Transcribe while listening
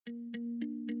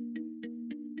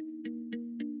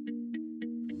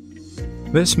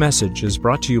This message is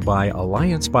brought to you by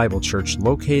Alliance Bible Church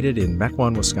located in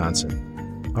Mequon,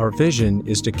 Wisconsin. Our vision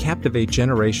is to captivate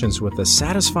generations with the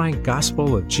satisfying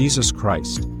gospel of Jesus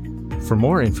Christ. For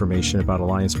more information about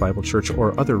Alliance Bible Church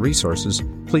or other resources,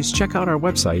 please check out our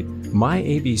website,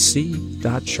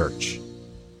 myabc.church.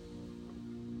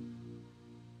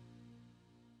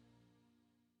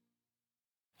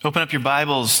 Open up your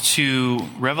Bibles to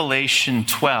Revelation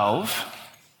 12.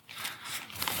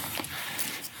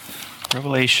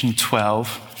 Revelation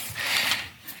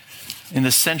 12. In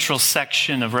the central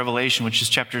section of Revelation, which is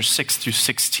chapters 6 through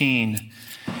 16,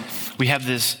 we have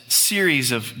this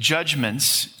series of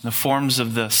judgments in the forms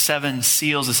of the 7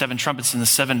 seals, the 7 trumpets, and the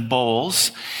 7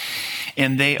 bowls.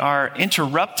 And they are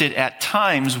interrupted at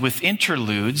times with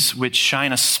interludes which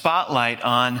shine a spotlight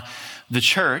on the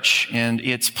church and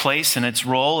its place and its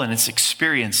role and its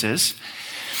experiences.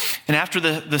 And after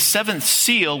the 7th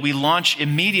seal, we launch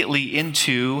immediately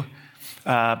into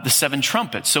the 7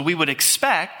 trumpets. So we would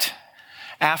expect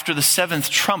after the 7th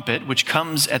trumpet, which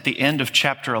comes at the end of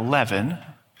chapter 11,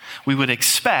 we would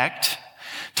expect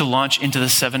to launch into the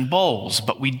 7 bowls,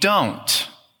 but we don't.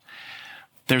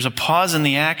 There's a pause in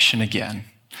the action again.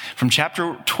 From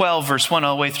chapter 12, verse 1,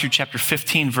 all the way through chapter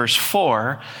 15, verse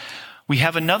 4, we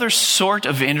have another sort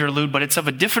of interlude, but it's of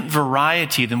a different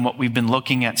variety than what we've been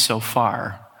looking at so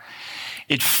far.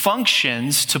 It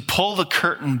functions to pull the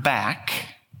curtain back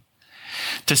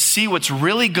to see what's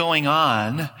really going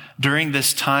on during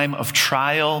this time of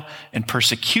trial and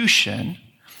persecution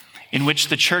in which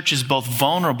the church is both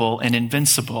vulnerable and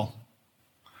invincible.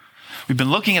 We've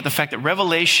been looking at the fact that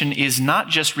Revelation is not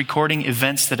just recording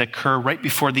events that occur right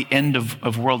before the end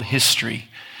of world history.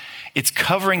 It's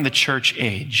covering the church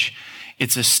age.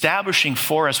 It's establishing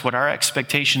for us what our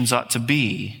expectations ought to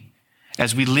be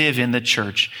as we live in the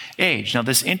church age. Now,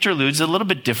 this interlude's a little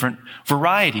bit different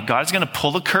variety. God's going to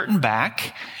pull the curtain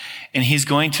back, and he's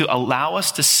going to allow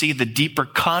us to see the deeper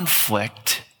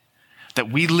conflict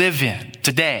that we live in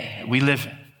today. We live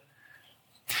in.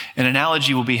 An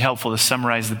analogy will be helpful to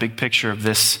summarize the big picture of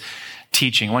this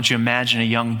teaching. I want you to imagine a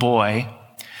young boy,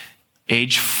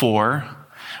 age 4,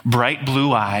 bright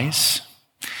blue eyes.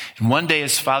 And one day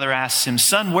his father asks him,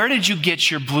 "Son, where did you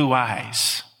get your blue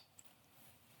eyes?"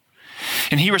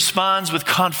 And he responds with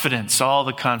confidence, all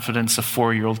the confidence a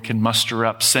 4-year-old can muster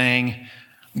up, saying,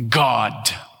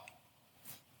 "God."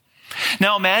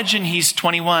 Now imagine he's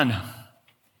 21.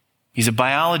 He's a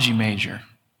biology major.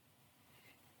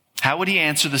 How would he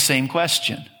answer the same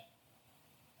question?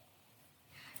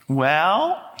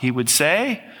 Well, he would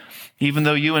say, even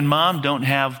though you and mom don't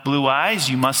have blue eyes,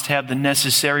 you must have the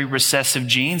necessary recessive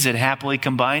genes that happily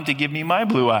combine to give me my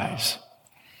blue eyes.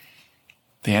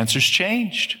 The answer's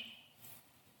changed.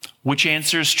 Which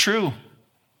answer is true?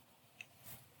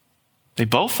 They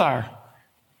both are.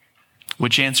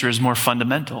 Which answer is more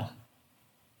fundamental?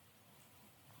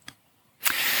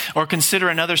 Or consider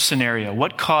another scenario.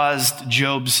 What caused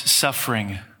Job's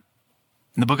suffering?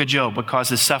 In the book of Job, what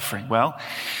caused his suffering? Well,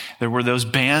 there were those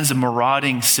bands of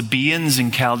marauding Sabaeans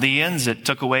and Chaldeans that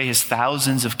took away his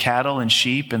thousands of cattle and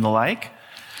sheep and the like.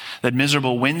 That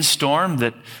miserable windstorm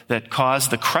that caused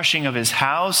the crushing of his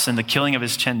house and the killing of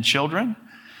his 10 children.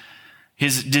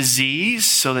 His disease,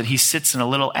 so that he sits in a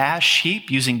little ash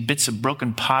heap using bits of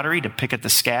broken pottery to pick at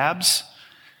the scabs.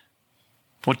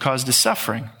 What caused his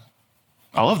suffering?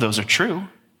 All of those are true.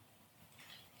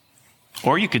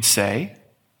 Or you could say,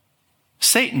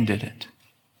 Satan did it.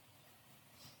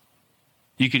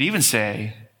 You could even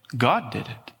say, God did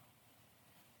it.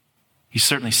 He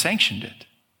certainly sanctioned it.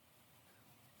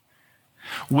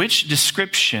 Which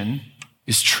description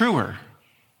is truer?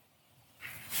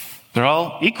 They're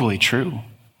all equally true.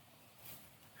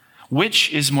 Which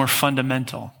is more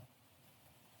fundamental?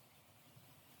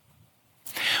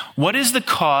 What is the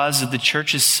cause of the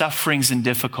church's sufferings and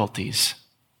difficulties?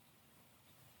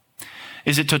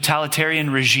 Is it totalitarian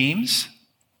regimes?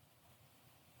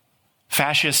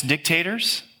 Fascist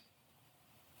dictators?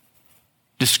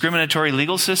 Discriminatory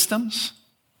legal systems?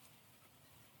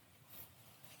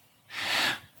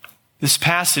 This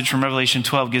passage from Revelation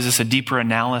 12 gives us a deeper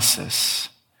analysis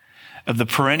of the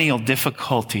perennial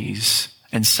difficulties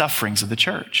and sufferings of the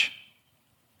church.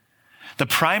 The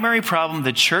primary problem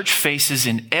the church faces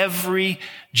in every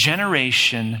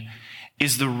generation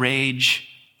is the rage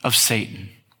of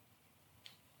Satan.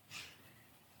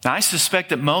 Now, I suspect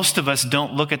that most of us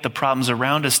don't look at the problems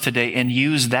around us today and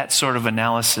use that sort of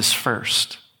analysis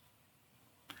first.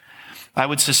 I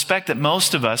would suspect that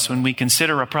most of us, when we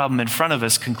consider a problem in front of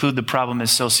us, conclude the problem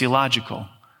is sociological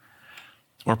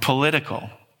or political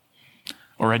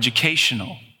or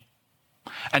educational,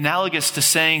 analogous to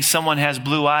saying someone has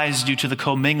blue eyes due to the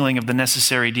commingling of the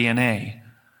necessary DNA.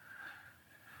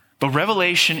 But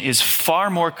Revelation is far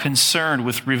more concerned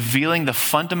with revealing the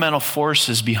fundamental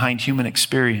forces behind human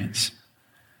experience.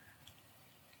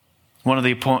 One of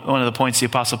the points the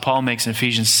Apostle Paul makes in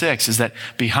Ephesians 6 is that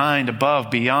behind,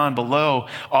 above, beyond, below,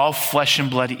 all flesh and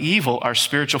blood evil are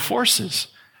spiritual forces.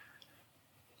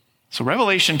 So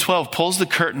Revelation 12 pulls the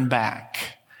curtain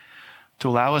back to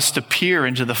allow us to peer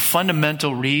into the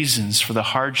fundamental reasons for the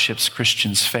hardships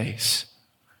Christians face.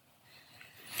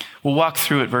 We'll walk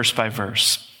through it verse by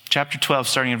verse. Chapter 12,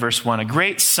 starting in verse 1. A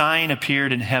great sign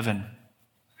appeared in heaven.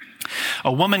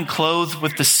 A woman clothed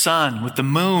with the sun, with the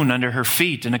moon under her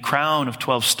feet, and a crown of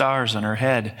 12 stars on her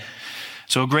head.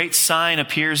 So a great sign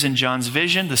appears in John's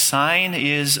vision. The sign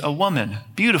is a woman,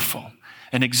 beautiful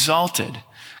and exalted,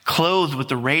 clothed with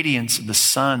the radiance of the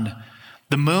sun.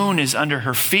 The moon is under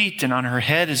her feet, and on her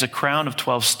head is a crown of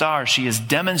 12 stars. She is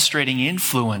demonstrating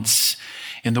influence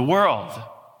in the world.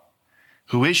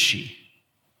 Who is she?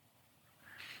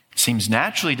 Seems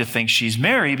naturally to think she's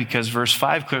Mary because verse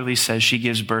 5 clearly says she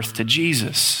gives birth to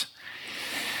Jesus.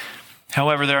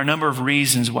 However, there are a number of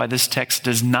reasons why this text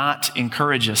does not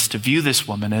encourage us to view this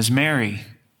woman as Mary.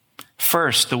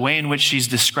 First, the way in which she's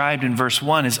described in verse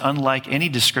 1 is unlike any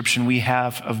description we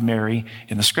have of Mary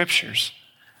in the Scriptures.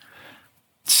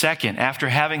 Second, after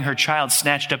having her child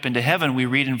snatched up into heaven, we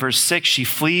read in verse 6, she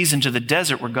flees into the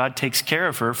desert where God takes care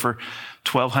of her for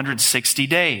 1,260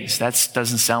 days. That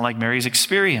doesn't sound like Mary's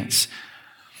experience.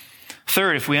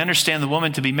 Third, if we understand the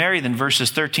woman to be Mary, then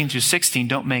verses 13 through 16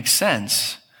 don't make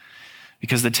sense,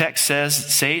 because the text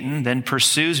says Satan then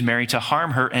pursues Mary to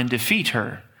harm her and defeat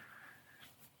her.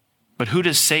 But who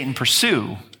does Satan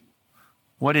pursue?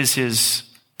 What is his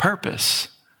purpose?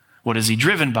 What is he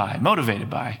driven by, motivated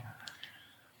by?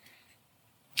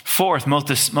 Fourth, most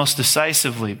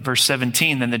decisively, verse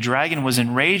 17, then the dragon was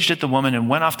enraged at the woman and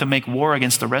went off to make war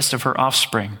against the rest of her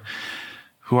offspring.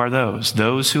 Who are those?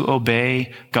 Those who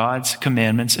obey God's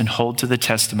commandments and hold to the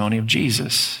testimony of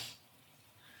Jesus.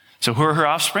 So who are her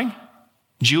offspring?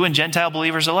 Jew and Gentile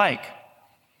believers alike.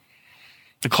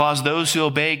 The clause, those who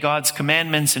obey God's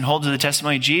commandments and hold to the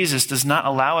testimony of Jesus, does not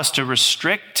allow us to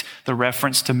restrict the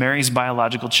reference to Mary's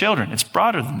biological children. It's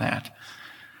broader than that.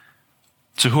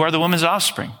 So who are the woman's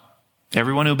offspring?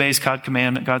 Everyone who obeys God's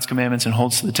commandments and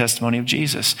holds to the testimony of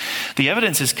Jesus. The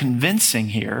evidence is convincing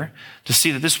here to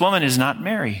see that this woman is not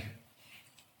Mary.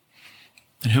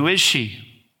 And who is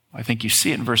she? I think you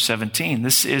see it in verse 17.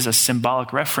 This is a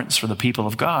symbolic reference for the people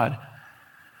of God.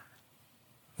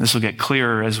 This will get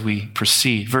clearer as we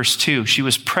proceed. Verse 2, she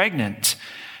was pregnant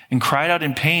and cried out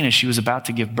in pain as she was about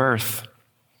to give birth.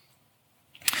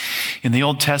 In the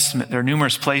Old Testament, there are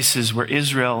numerous places where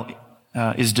Israel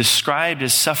is described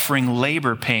as suffering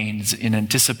labor pains in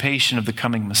anticipation of the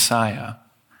coming Messiah.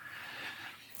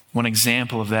 One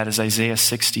example of that is Isaiah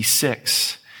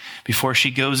 66. Before she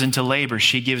goes into labor,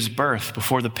 she gives birth.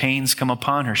 Before the pains come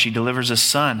upon her, she delivers a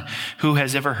son. Who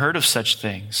has ever heard of such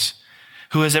things?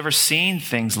 Who has ever seen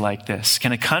things like this?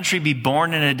 Can a country be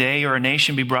born in a day or a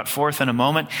nation be brought forth in a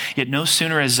moment? Yet no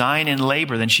sooner is Zion in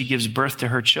labor than she gives birth to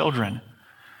her children.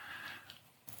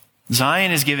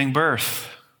 Zion is giving birth.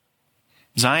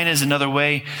 Zion is another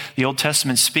way the Old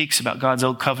Testament speaks about God's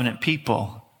old covenant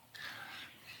people.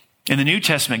 In the New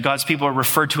Testament, God's people are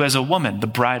referred to as a woman, the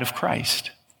bride of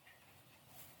Christ.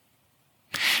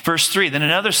 Verse 3, then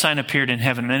another sign appeared in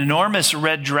heaven, an enormous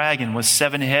red dragon with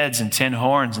 7 heads and 10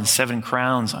 horns and 7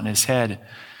 crowns on his head.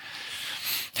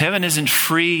 Heaven isn't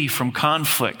free from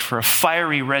conflict, for a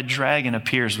fiery red dragon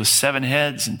appears with 7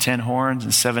 heads and 10 horns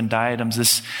and 7 diadems.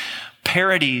 This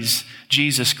parodies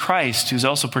Jesus Christ, who's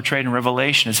also portrayed in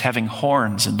Revelation as having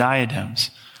horns and diadems.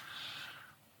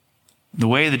 The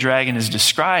way the dragon is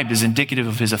described is indicative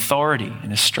of his authority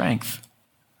and his strength.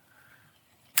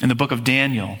 In the book of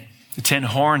Daniel, the 10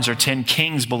 horns are 10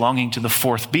 kings belonging to the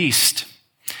 4th beast.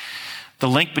 The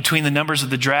link between the numbers of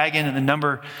the dragon and the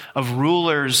number of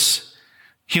rulers,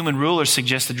 human rulers,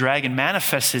 suggests the dragon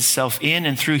manifests itself in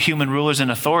and through human rulers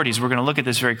and authorities. We're going to look at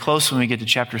this very closely when we get to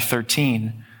chapter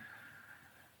 13.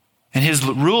 And his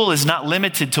rule is not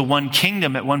limited to one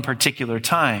kingdom at one particular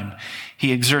time.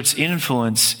 He exerts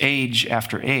influence age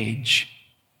after age.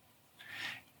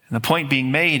 And the point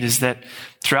being made is that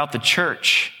throughout the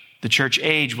church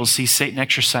age will see Satan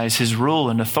exercise his rule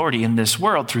and authority in this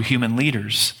world through human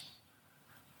leaders.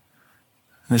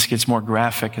 And this gets more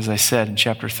graphic, as I said, in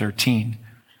chapter 13.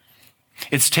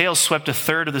 Its tail swept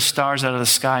 1/3 of the stars out of the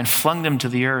sky and flung them to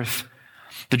the earth.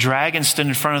 The dragon stood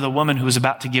in front of the woman who was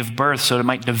about to give birth so it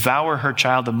might devour her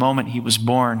child the moment he was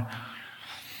born.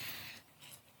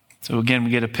 So again,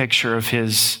 we get a picture of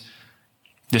his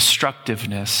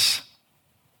destructiveness.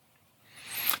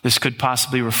 This could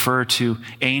possibly refer to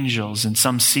angels, and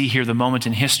some see here the moment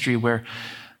in history where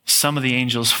some of the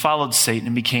angels followed Satan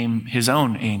and became his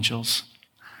own angels.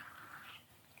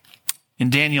 In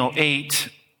Daniel 8,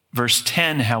 verse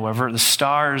 10, however, the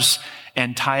stars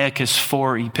Antiochus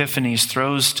IV Epiphanes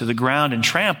throws to the ground and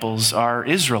tramples are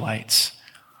Israelites.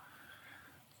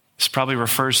 This probably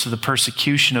refers to the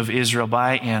persecution of Israel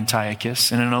by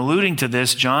Antiochus. And in alluding to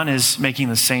this, John is making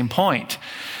the same point.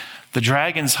 The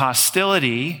dragon's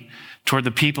hostility toward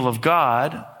the people of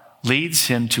God leads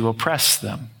him to oppress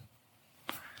them.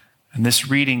 And this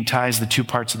reading ties the two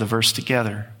parts of the verse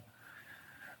together.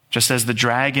 Just as the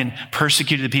dragon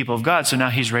persecuted the people of God, so now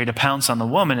he's ready to pounce on the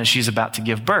woman as she's about to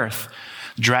give birth.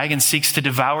 The dragon seeks to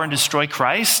devour and destroy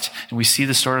Christ, and we see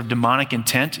the sort of demonic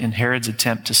intent in Herod's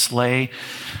attempt to slay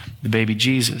the baby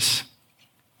Jesus.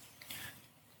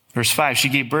 Verse 5, she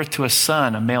gave birth to a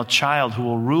son, a male child who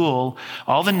will rule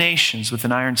all the nations with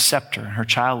an iron scepter. And her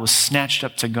child was snatched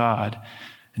up to God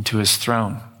and to his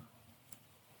throne.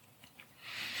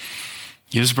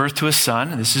 Gives birth to a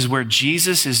son. This is where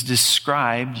Jesus is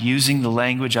described using the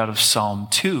language out of Psalm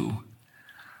 2.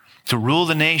 To rule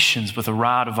the nations with a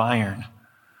rod of iron.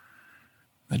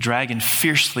 The dragon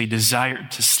fiercely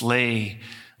desired to slay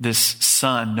this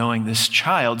son, knowing this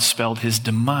child spelled his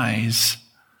demise.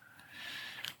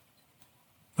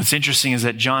 What's interesting is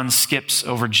that John skips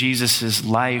over Jesus'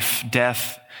 life,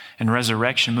 death, and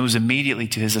resurrection, moves immediately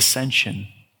to his ascension.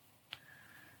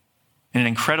 In an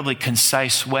incredibly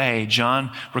concise way,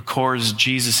 John records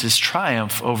Jesus'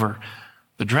 triumph over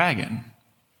the dragon.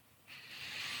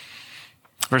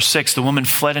 Verse 6, the woman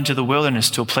fled into the wilderness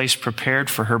to a place prepared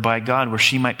for her by God where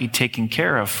she might be taken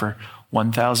care of for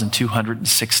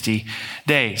 1,260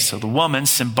 days. So the woman,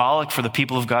 symbolic for the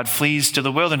people of God, flees to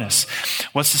the wilderness.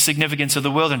 What's the significance of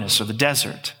the wilderness or the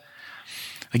desert?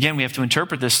 Again, we have to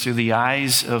interpret this through the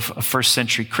eyes of a first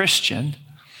century Christian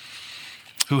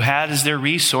who had as their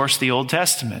resource the Old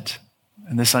Testament.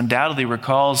 And this undoubtedly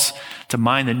recalls to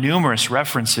mind the numerous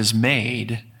references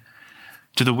made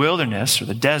to the wilderness or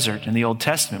the desert in the Old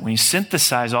Testament. When you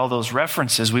synthesize all those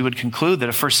references, we would conclude that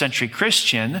a first century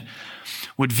Christian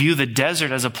would view the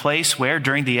desert as a place where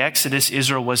during the Exodus,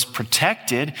 Israel was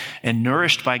protected and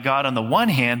nourished by God on the one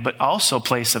hand, but also a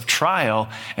place of trial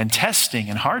and testing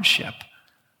and hardship.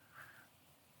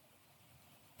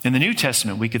 In the New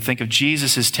Testament, we could think of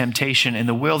Jesus' temptation in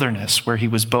the wilderness, where he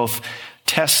was both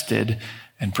tested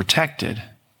and protected.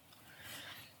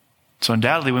 So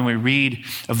undoubtedly, when we read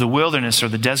of the wilderness or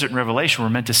the desert in Revelation, we're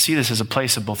meant to see this as a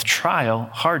place of both trial,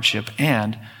 hardship,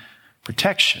 and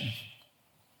protection.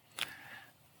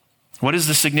 What is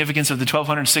the significance of the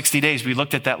 1,260 days? We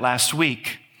looked at that last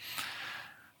week.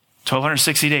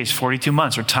 1,260 days, 42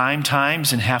 months, or time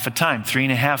times and half a time,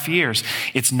 3.5 years.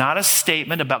 It's not a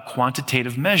statement about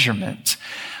quantitative measurement,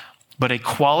 but a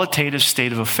qualitative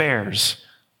state of affairs.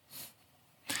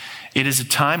 It is a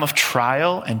time of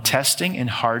trial and testing and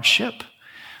hardship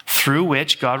through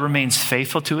which God remains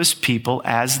faithful to his people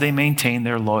as they maintain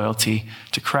their loyalty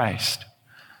to Christ.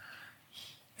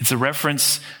 It's a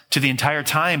reference to the entire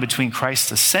time between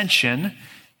Christ's ascension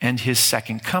and his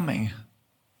second coming.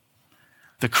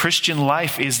 The Christian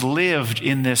life is lived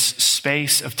in this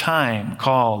space of time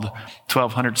called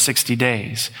 1,260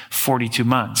 days, 42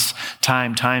 months,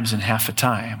 time times and half a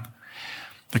time.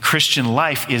 The Christian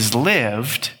life is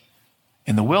lived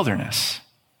in the wilderness.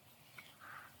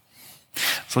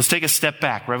 So let's take a step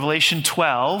back. Revelation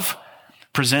 12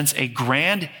 presents a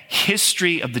grand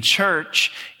history of the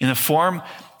church in the form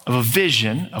of a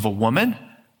vision of a woman,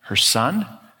 her son,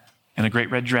 and a great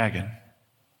red dragon.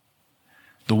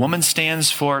 The woman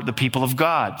stands for the people of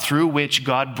God, through which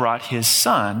God brought his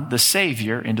son, the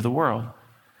Savior, into the world.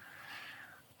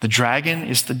 The dragon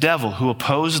is the devil who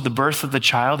opposes the birth of the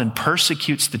child and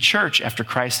persecutes the church after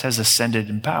Christ has ascended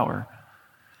in power.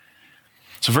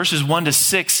 So verses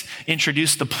 1-6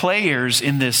 introduce the players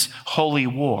in this holy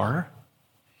war,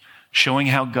 showing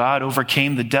how God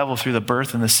overcame the devil through the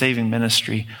birth and the saving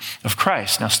ministry of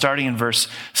Christ. Now, starting in verse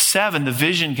 7, the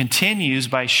vision continues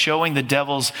by showing the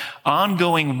devil's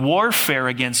ongoing warfare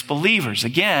against believers.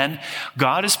 Again,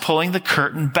 God is pulling the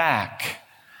curtain back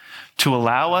to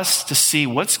allow us to see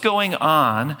what's going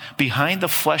on behind the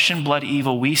flesh and blood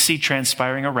evil we see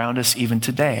transpiring around us even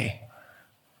today.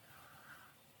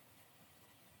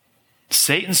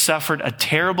 Satan suffered a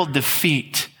terrible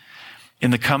defeat in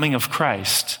the coming of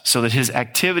Christ, so that his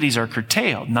activities are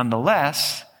curtailed.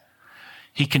 Nonetheless,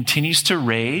 he continues to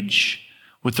rage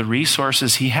with the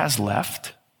resources he has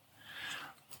left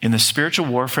in the spiritual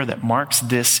warfare that marks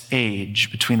this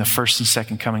age between the first and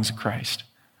second comings of Christ.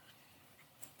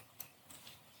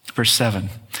 Verse 7,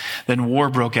 then war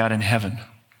broke out in heaven.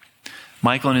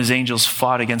 Michael and his angels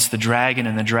fought against the dragon,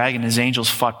 and the dragon and his angels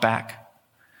fought back.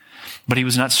 But he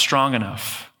was not strong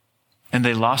enough, and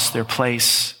they lost their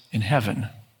place in heaven.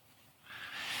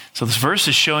 So this verse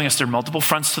is showing us there are multiple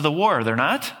fronts to the war, they're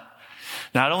not?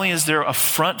 Not only is there a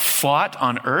front fought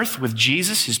on earth with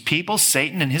Jesus, his people,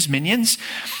 Satan, and his minions,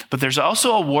 but there's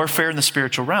also a warfare in the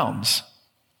spiritual realms.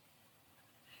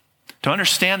 To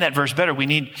understand that verse better, we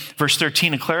need verse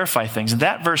 13 to clarify things. And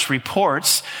that verse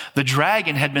reports the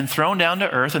dragon had been thrown down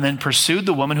to earth and then pursued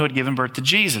the woman who had given birth to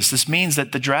Jesus. This means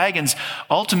that the dragon's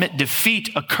ultimate defeat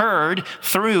occurred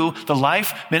through the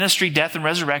life, ministry, death, and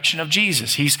resurrection of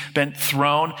Jesus. He's been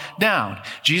thrown down.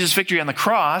 Jesus' victory on the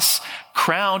cross,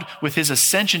 crowned with his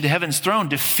ascension to heaven's throne,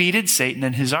 defeated Satan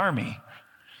and his army.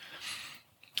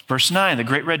 Verse 9, the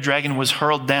great red dragon was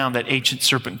hurled down, that ancient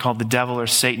serpent called the devil or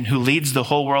Satan, who leads the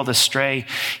whole world astray.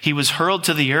 He was hurled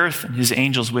to the earth and his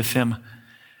angels with him.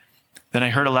 Then I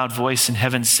heard a loud voice in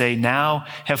heaven say, now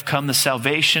have come the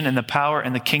salvation and the power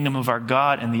and the kingdom of our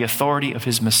God and the authority of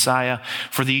his Messiah.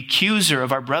 For the accuser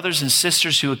of our brothers and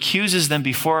sisters who accuses them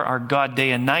before our God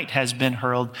day and night has been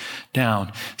hurled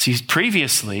down. See,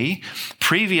 previous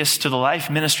to the life,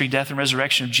 ministry, death, and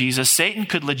resurrection of Jesus, Satan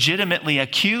could legitimately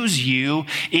accuse you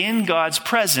in God's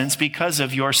presence because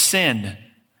of your sin.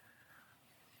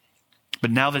 But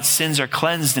now that sins are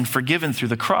cleansed and forgiven through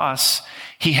the cross,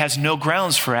 he has no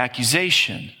grounds for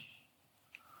accusation.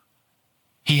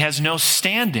 He has no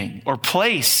standing or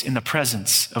place in the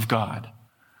presence of God.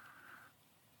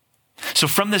 So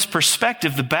from this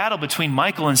perspective, the battle between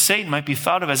Michael and Satan might be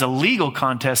thought of as a legal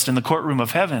contest in the courtroom of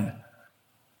heaven.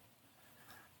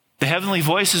 The heavenly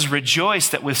voices rejoice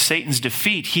that with Satan's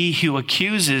defeat, he who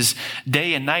accuses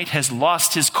day and night has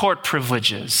lost his court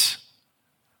privileges.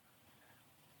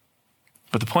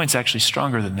 But the point's actually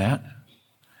stronger than that.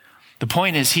 The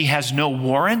point is he has no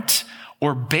warrant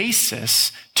or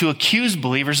basis to accuse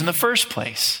believers in the first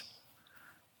place.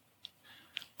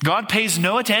 God pays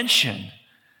no attention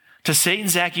to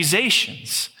Satan's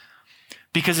accusations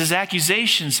because his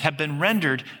accusations have been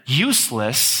rendered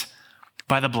useless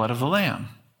by the blood of the Lamb.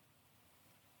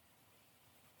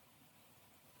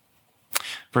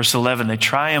 Verse 11, they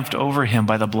triumphed over him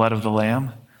by the blood of the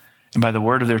Lamb and by the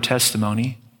word of their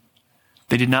testimony.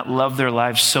 They did not love their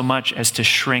lives so much as to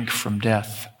shrink from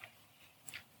death.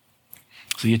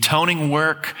 So the atoning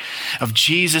work of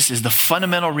Jesus is the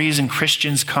fundamental reason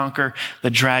Christians conquer the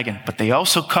dragon, but they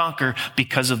also conquer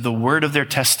because of the word of their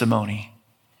testimony.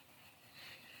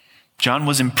 John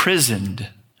was imprisoned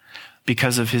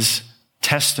because of his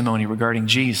testimony regarding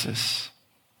Jesus.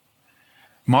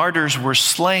 Martyrs were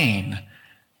slain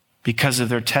because of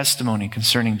their testimony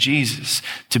concerning Jesus.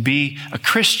 To be a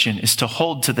Christian is to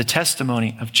hold to the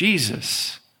testimony of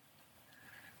Jesus.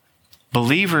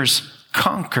 Believers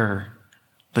conquer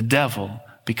the devil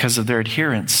because of their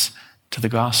adherence to the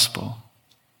gospel.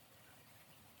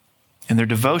 And their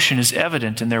devotion is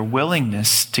evident in their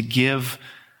willingness to give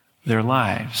their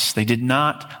lives. They did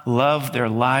not love their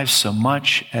lives so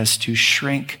much as to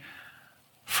shrink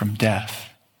from death.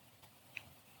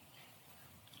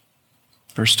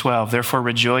 Verse 12, therefore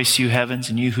rejoice, you heavens,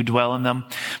 and you who dwell in them.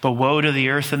 But woe to the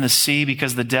earth and the sea,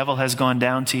 because the devil has gone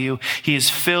down to you. He is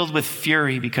filled with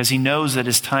fury because he knows that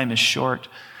his time is short.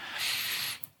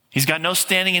 He's got no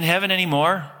standing in heaven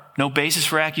anymore, no basis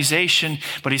for accusation,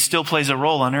 but he still plays a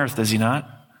role on earth, does he not?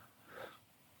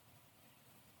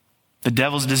 The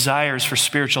devil's desires for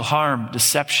spiritual harm,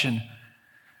 deception,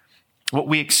 what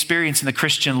we experience in the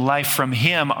Christian life from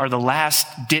him are the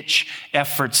last-ditch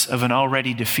efforts of an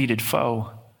already defeated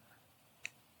foe.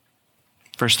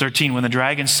 Verse 13, when the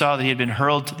dragon saw that he had been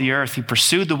hurled to the earth, he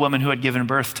pursued the woman who had given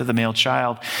birth to the male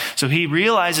child. So he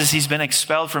realizes he's been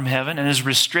expelled from heaven and is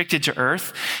restricted to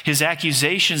earth. His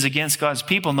accusations against God's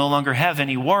people no longer have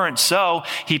any warrant, so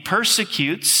he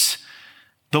persecutes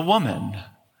the woman,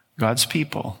 God's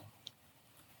people.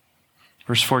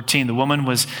 Verse 14, the woman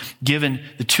was given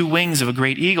the two wings of a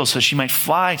great eagle so she might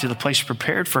fly to the place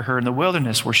prepared for her in the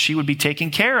wilderness where she would be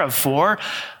taken care of for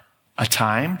a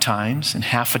time, times, and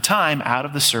half a time out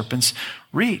of the serpent's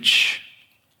reach.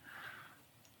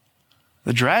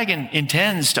 The dragon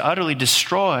intends to utterly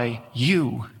destroy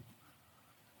you.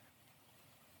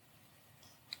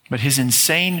 But his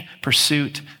insane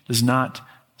pursuit does not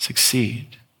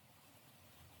succeed.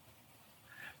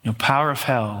 No power of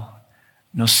hell,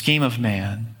 no scheme of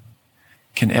man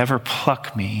can ever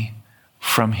pluck me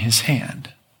from his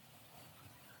hand.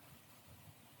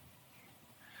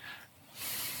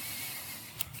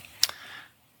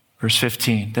 Verse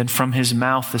 15, then from his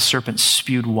mouth the serpent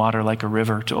spewed water like a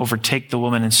river to overtake the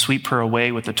woman and sweep her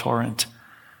away with the torrent.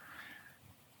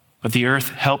 But the earth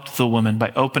helped the woman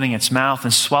by opening its mouth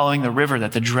and swallowing the river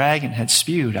that the dragon had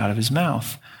spewed out of his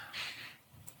mouth.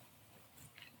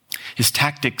 His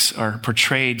tactics are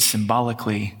portrayed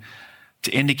symbolically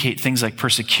to indicate things like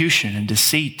persecution and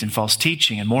deceit and false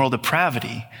teaching and moral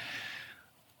depravity,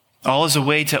 all as a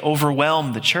way to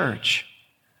overwhelm the church.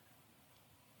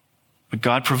 But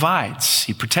God provides,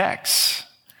 he protects.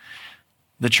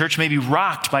 The church may be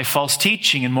rocked by false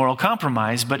teaching and moral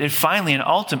compromise, but it finally and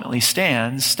ultimately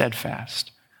stands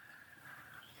steadfast.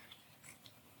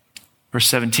 Verse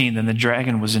 17, then the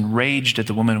dragon was enraged at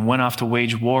the woman and went off to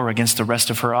wage war against the rest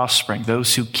of her offspring,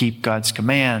 those who keep God's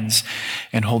commands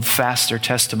and hold fast their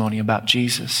testimony about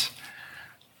Jesus.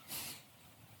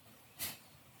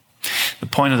 The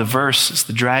point of the verse is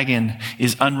the dragon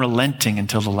is unrelenting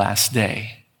until the last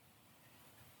day.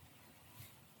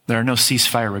 There are no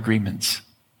ceasefire agreements.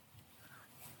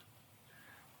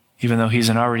 Even though he's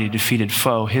an already defeated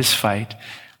foe, his fight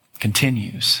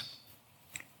continues.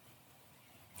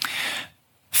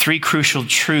 3 crucial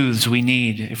truths we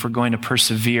need if we're going to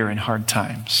persevere in hard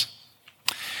times.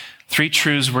 3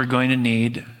 truths we're going to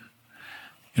need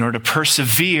in order to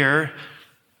persevere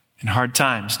in hard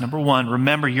times. Number 1,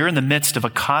 remember you're in the midst of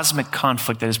a cosmic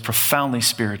conflict that is profoundly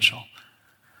spiritual.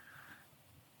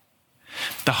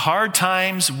 The hard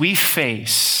times we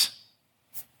face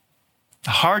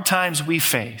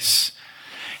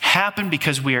happen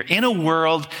because we are in a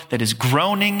world that is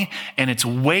groaning and it's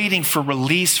waiting for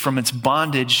release from its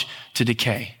bondage to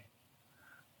decay.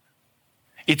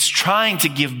 It's trying to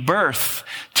give birth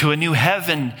to a new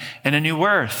heaven and a new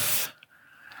earth.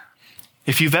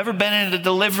 If you've ever been in a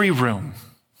delivery room,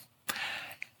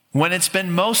 when it's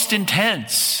been most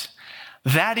intense,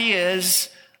 that is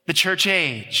the church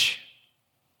age.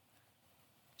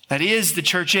 That is the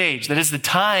church age. That is the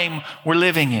time we're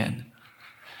living in.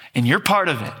 And you're part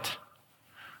of it.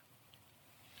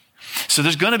 So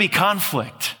there's going to be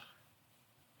conflict.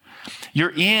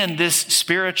 You're in this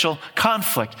spiritual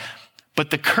conflict. But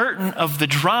the curtain of the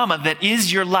drama that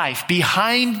is your life,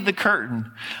 behind the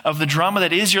curtain of the drama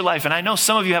that is your life, and I know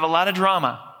some of you have a lot of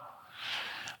drama.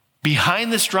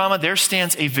 Behind this drama, there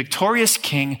stands a victorious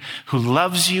king who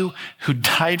loves you, who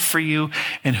died for you,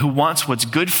 and who wants what's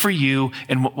good for you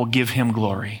and what will give him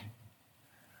glory.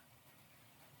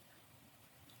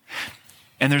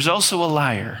 And there's also a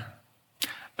liar,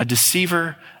 a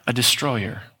deceiver, a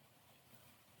destroyer,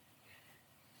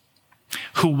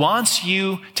 who wants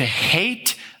you to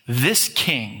hate this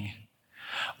king,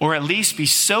 or at least be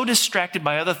so distracted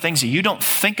by other things that you don't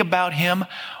think about him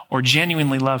or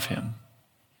genuinely love him.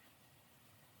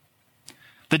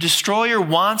 The destroyer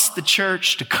wants the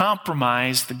church to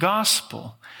compromise the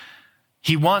gospel.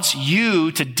 He wants you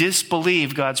to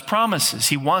disbelieve God's promises.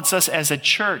 He wants us as a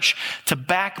church to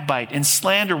backbite and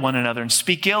slander one another and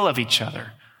speak ill of each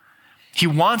other. He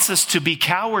wants us to be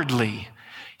cowardly.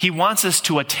 He wants us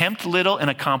to attempt little and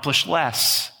accomplish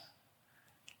less.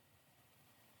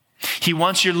 He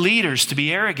wants your leaders to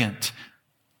be arrogant.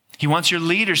 He wants your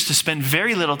leaders to spend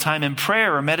very little time in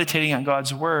prayer or meditating on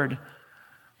God's word.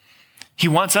 He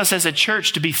wants us as a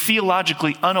church to be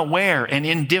theologically unaware and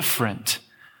indifferent.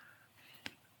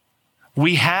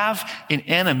 We have an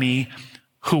enemy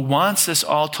who wants us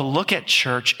all to look at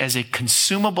church as a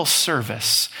consumable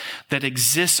service that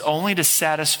exists only to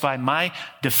satisfy my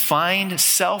defined,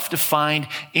 self-defined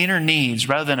inner needs,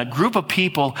 rather than a group of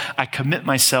people I commit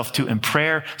myself to in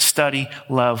prayer, study,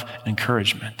 love, and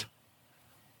encouragement.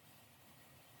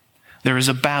 There is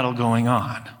a battle going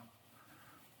on.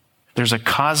 There's a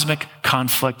cosmic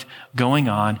conflict going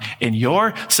on, and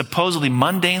your supposedly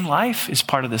mundane life is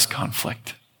part of this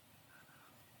conflict.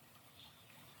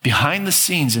 Behind the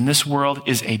scenes in this world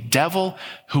is a devil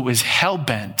who is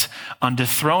hell-bent on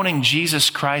dethroning Jesus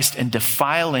Christ and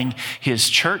defiling his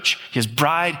church, his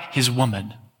bride, his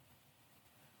woman.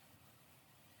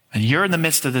 And you're in the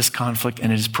midst of this conflict,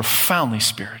 and it is profoundly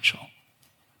spiritual.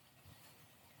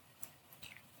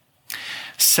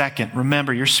 Second,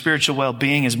 remember, your spiritual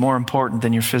well-being is more important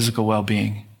than your physical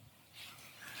well-being.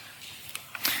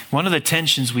 One of the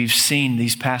tensions we've seen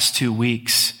these past 2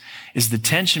 weeks is the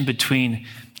tension between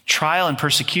trial and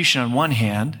persecution on one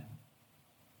hand,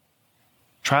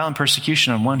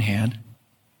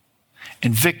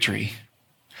 and victory,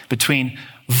 between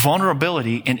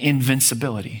vulnerability and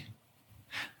invincibility,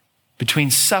 between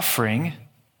suffering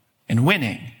and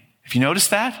winning. Have you noticed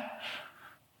that?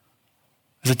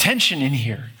 There's a tension in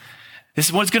here. This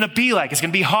is what it's going to be like. It's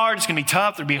going to be hard. It's going to be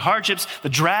tough. There'll be hardships. The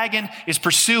dragon is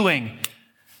pursuing.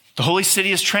 The holy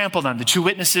city is trampled on. The 2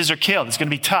 witnesses are killed. It's going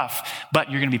to be tough, but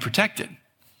you're going to be protected.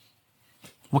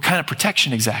 What kind of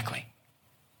protection exactly?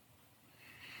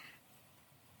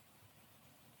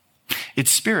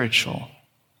 It's spiritual.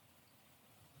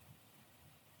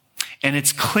 And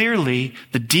it's clearly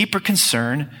the deeper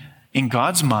concern in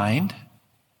God's mind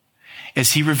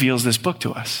as he reveals this book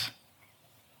to us.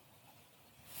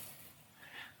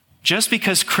 Just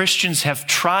because Christians have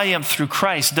triumphed through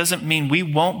Christ doesn't mean we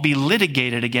won't be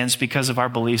litigated against because of our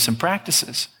beliefs and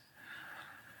practices.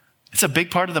 It's a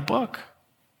big part of the book.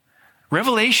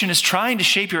 Revelation is trying to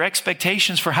shape your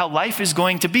expectations for how life is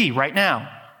going to be right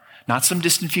now, not some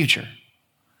distant future.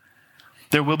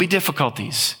 There will be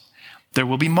difficulties. There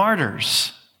will be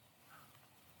martyrs.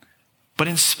 But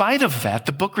in spite of that,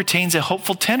 the book retains a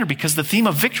hopeful tenor because the theme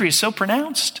of victory is so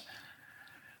pronounced.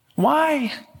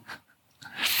 Why?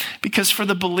 Because for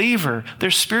the believer,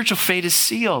 their spiritual fate is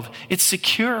sealed. It's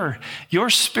secure. Your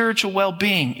spiritual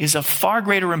well-being is of far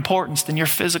greater importance than your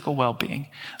physical well-being.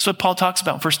 That's what Paul talks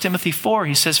about in 1 Timothy 4.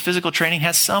 He says physical training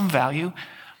has some value,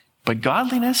 but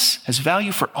godliness has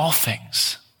value for all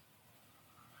things.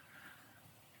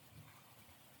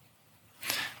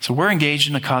 So we're engaged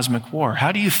in a cosmic war.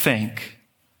 How do you think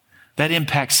that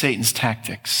impacts Satan's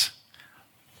tactics?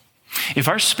 If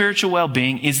our spiritual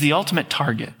well-being is the ultimate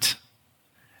target,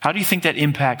 how do you think that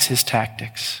impacts his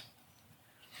tactics?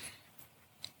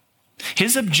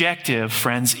 His objective,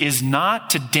 friends, is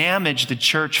not to damage the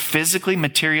church physically,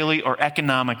 materially, or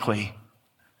economically,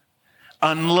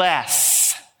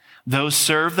 unless those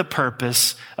serve the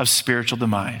purpose of spiritual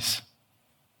demise.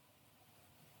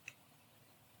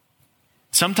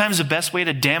 Sometimes the best way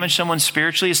to damage someone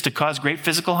spiritually is to cause great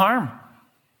physical harm.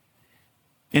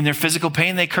 In their physical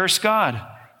pain, they curse God.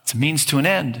 It's a means to an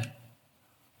end.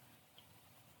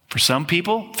 For some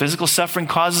people, physical suffering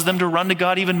causes them to run to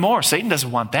God even more. Satan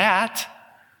doesn't want that.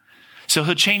 So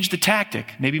he'll change the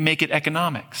tactic, maybe make it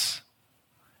economics.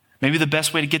 Maybe the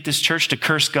best way to get this church to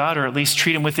curse God or at least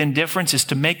treat him with indifference is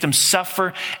to make them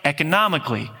suffer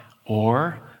economically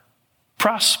or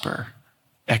prosper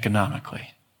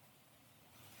economically.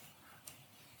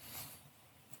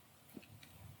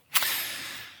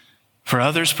 For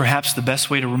others, perhaps the best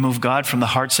way to remove God from the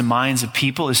hearts and minds of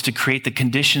people is to create the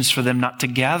conditions for them not to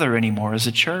gather anymore as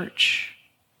a church.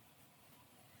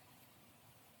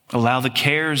 Allow the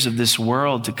cares of this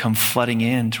world to come flooding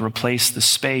in to replace the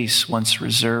space once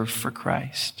reserved for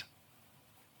Christ.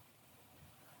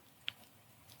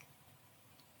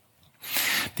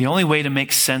 The only way to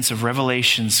make sense of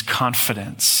Revelation's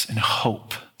confidence and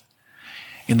hope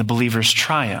in the believer's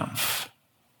triumph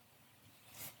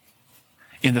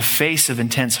in the face of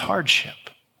intense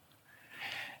hardship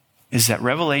is that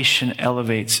Revelation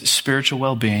elevates spiritual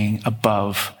well-being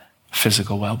above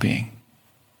physical well-being.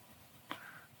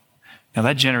 Now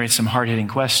that generates some hard-hitting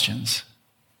questions.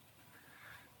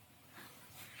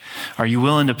 Are you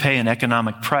willing to pay an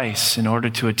economic price in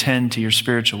order to attend to your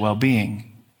spiritual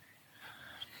well-being?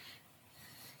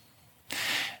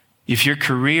 If your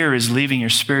career is leaving your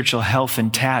spiritual health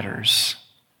in tatters,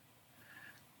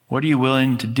 what are you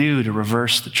willing to do to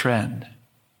reverse the trend?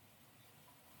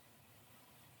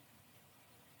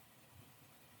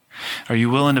 Are you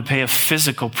willing to pay a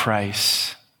physical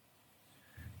price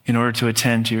in order to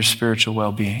attend to your spiritual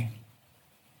well-being?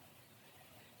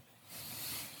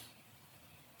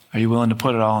 Are you willing to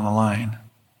put it all on the line?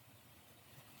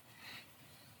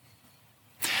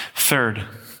 Third,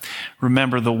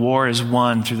 remember the war is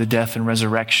won through the death and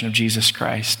resurrection of Jesus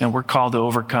Christ. Now we're called to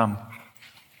overcome.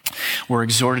 We're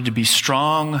exhorted to be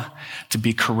strong, to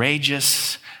be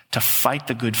courageous, to fight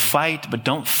the good fight, but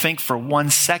don't think for 1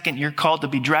 second you're called to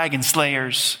be dragon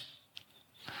slayers.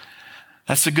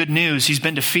 That's the good news. He's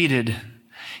been defeated.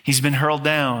 He's been hurled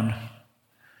down.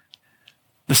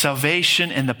 The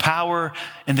salvation and the power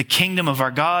and the kingdom of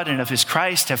our God and of his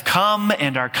Christ have come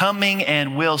and are coming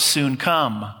and will soon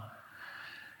come.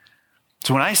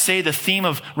 So when I say the theme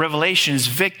of Revelation is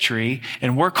victory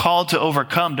and we're called to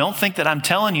overcome, don't think that I'm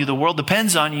telling you the world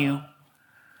depends on you.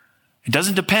 It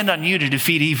doesn't depend on you to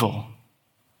defeat evil.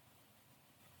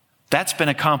 That's been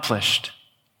accomplished.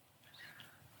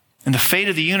 And the fate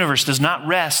of the universe does not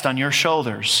rest on your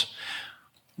shoulders.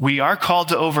 We are called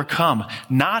to overcome,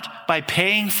 not by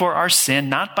paying for our sin,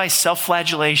 not by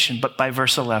self-flagellation, but by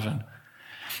verse 11.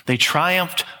 They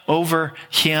triumphed over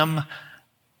him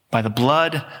by the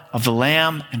blood of the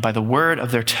Lamb and by the word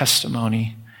of their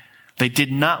testimony. They did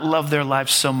not love their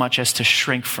lives so much as to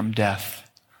shrink from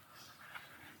death.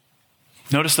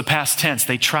 Notice the past tense.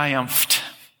 They triumphed.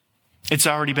 It's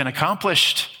already been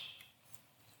accomplished.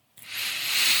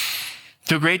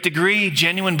 To a great degree,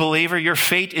 genuine believer, your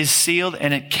fate is sealed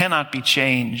and it cannot be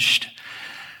changed.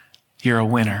 You're a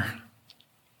winner.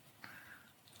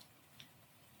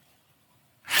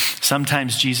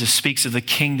 Sometimes Jesus speaks of the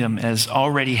kingdom as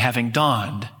already having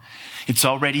dawned. It's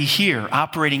already here,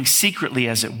 operating secretly,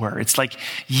 as it were. It's like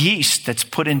yeast that's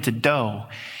put into dough.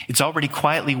 It's already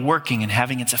quietly working and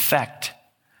having its effect.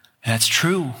 And that's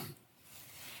true.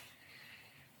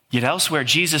 Yet elsewhere,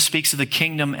 Jesus speaks of the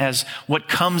kingdom as what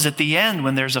comes at the end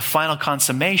when there's a final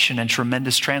consummation and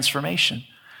tremendous transformation.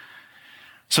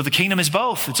 So the kingdom is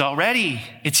both.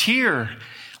 It's here,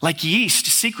 like yeast,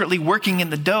 secretly working in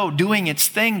the dough, doing its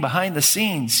thing behind the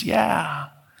scenes. Yeah.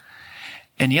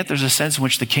 And yet there's a sense in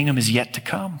which the kingdom is yet to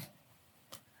come.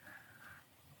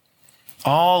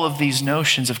 All of these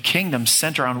notions of kingdom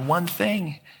center on one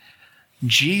thing.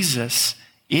 Jesus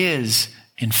is,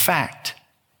 in fact,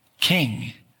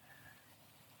 king.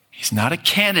 He's not a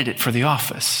candidate for the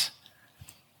office.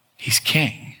 He's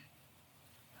king.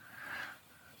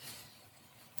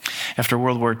 After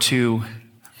World War II,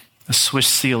 a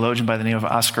Swiss theologian by the name of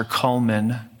Oscar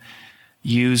Cullmann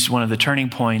used one of the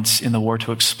turning points in the war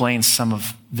to explain some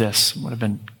of this, what I've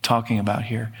been talking about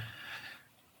here.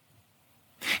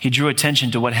 He drew attention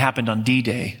to what happened on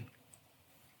D-Day,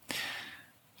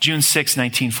 June 6,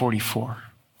 1944.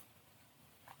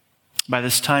 By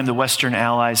this time, the Western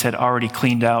Allies had already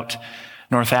cleaned out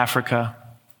North Africa.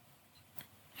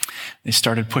 They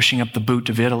started pushing up the boot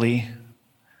of Italy.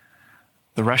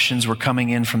 The Russians were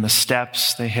coming in from the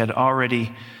steppes. They had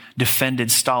already defended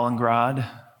Stalingrad.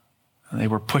 They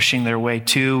were pushing their way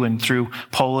to and through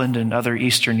Poland and other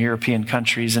Eastern European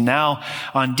countries. And now,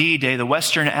 on D-Day, the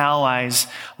Western Allies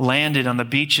landed on the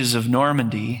beaches of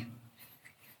Normandy.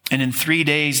 And in 3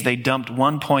 days, they dumped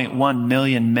 1.1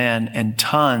 million men and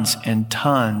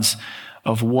tons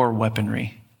of war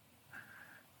weaponry.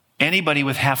 Anybody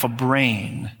with half a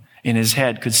brain in his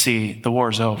head could see the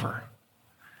war's over.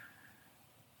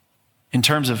 In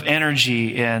terms of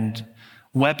energy and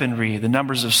weaponry, the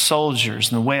numbers of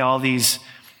soldiers, and the way all these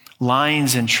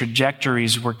lines and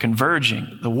trajectories were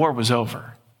converging, the war was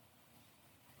over.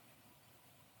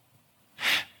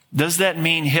 Does that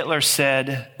mean Hitler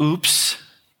said, oops,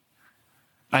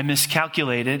 I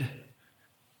miscalculated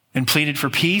and pleaded for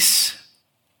peace?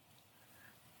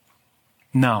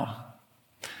 No.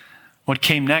 What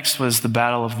came next was the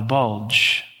Battle of the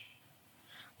Bulge,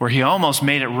 where he almost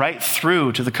made it right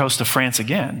through to the coast of France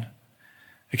again,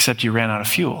 except he ran out of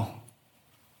fuel.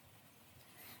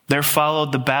 There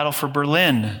followed the battle for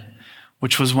Berlin,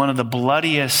 which was one of the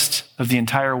bloodiest of the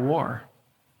entire war.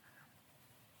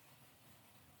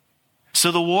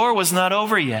 So the war was not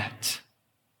over yet.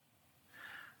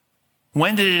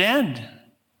 When did it end? It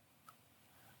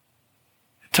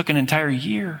took an entire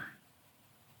year.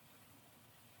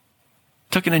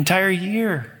 It took an entire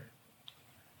year.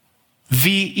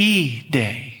 VE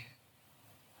Day.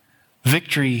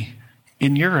 Victory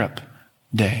in Europe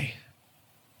Day.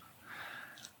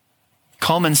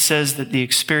 Cullmann says that the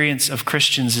experience of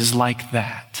Christians is like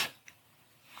that.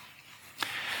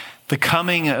 The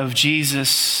coming of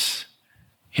Jesus,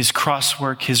 his cross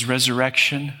work, his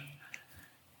resurrection,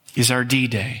 is our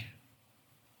D-Day.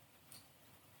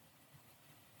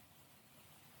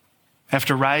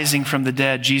 After rising from the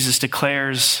dead, Jesus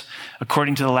declares,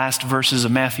 according to the last verses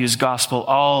of Matthew's gospel,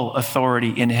 all authority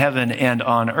in heaven and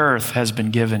on earth has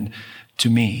been given to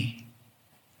me.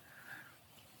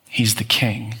 He's the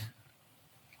king.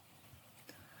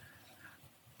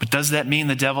 But does that mean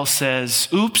the devil says,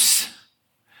 oops,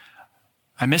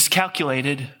 I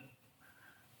miscalculated.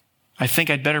 I think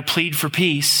I'd better plead for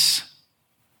peace?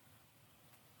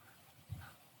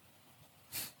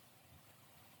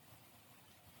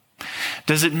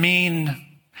 Does it mean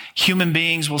human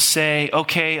beings will say,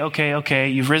 okay,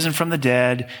 you've risen from the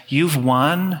dead, you've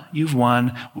won,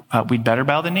 we'd better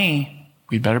bow the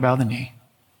knee.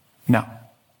 No.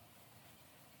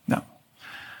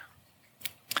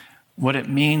 What it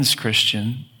means,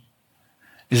 Christian,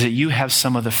 is that you have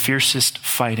some of the fiercest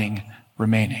fighting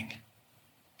remaining.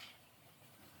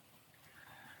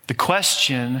 The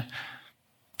question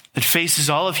that faces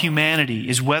all of humanity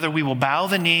is whether we will bow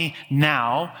the knee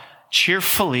now,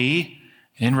 cheerfully,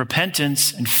 in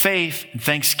repentance and faith and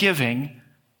thanksgiving,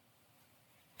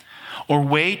 or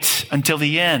wait until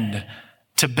the end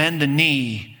to bend the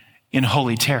knee in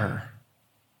holy terror.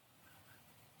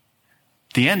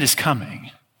 The end is coming.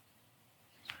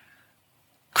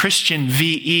 Christian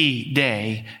VE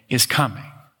Day is coming.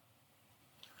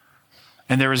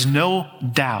 And there is no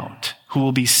doubt who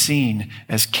will be seen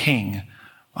as king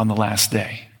on the last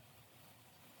day.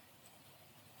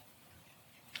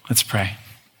 Let's pray.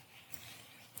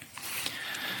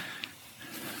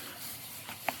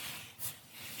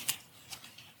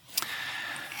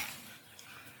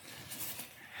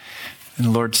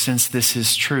 And Lord, since this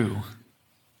is true,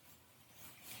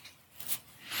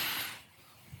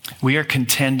 We are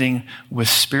contending with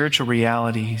spiritual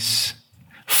realities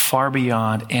far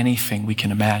beyond anything we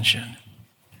can imagine.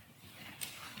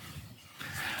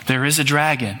 There is a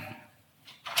dragon,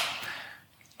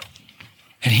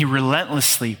 and he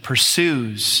relentlessly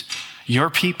pursues your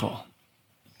people.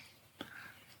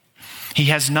 He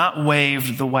has not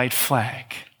waved the white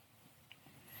flag.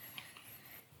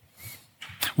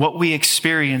 What we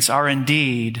experience are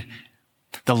indeed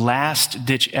the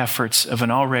last-ditch efforts of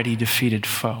an already defeated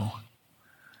foe.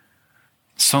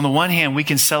 So on the one hand, we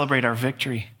can celebrate our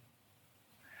victory,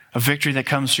 a victory that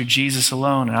comes through Jesus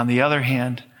alone. And on the other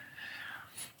hand,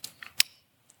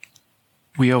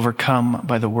 we overcome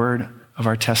by the word of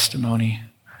our testimony.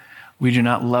 We do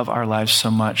not love our lives so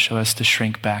much so as to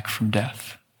shrink back from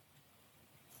death.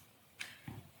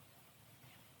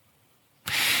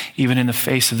 Even in the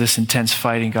face of this intense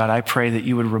fighting, God, I pray that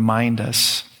you would remind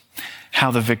us how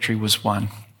the victory was won.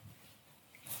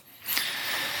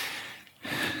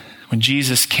 When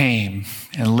Jesus came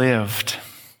and lived,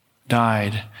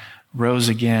 died, rose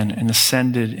again, and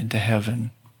ascended into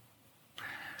heaven,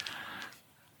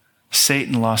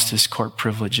 Satan lost his court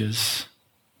privileges.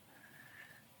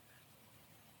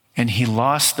 And he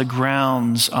lost the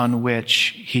grounds on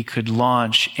which he could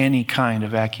launch any kind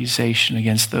of accusation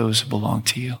against those who belong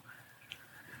to you.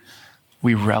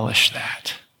 We relish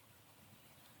that.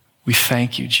 We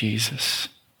thank you, Jesus.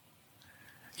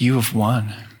 You have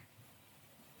won.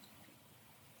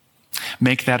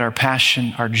 Make that our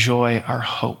passion, our joy, our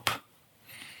hope.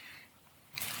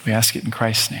 We ask it in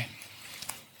Christ's name.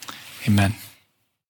 Amen.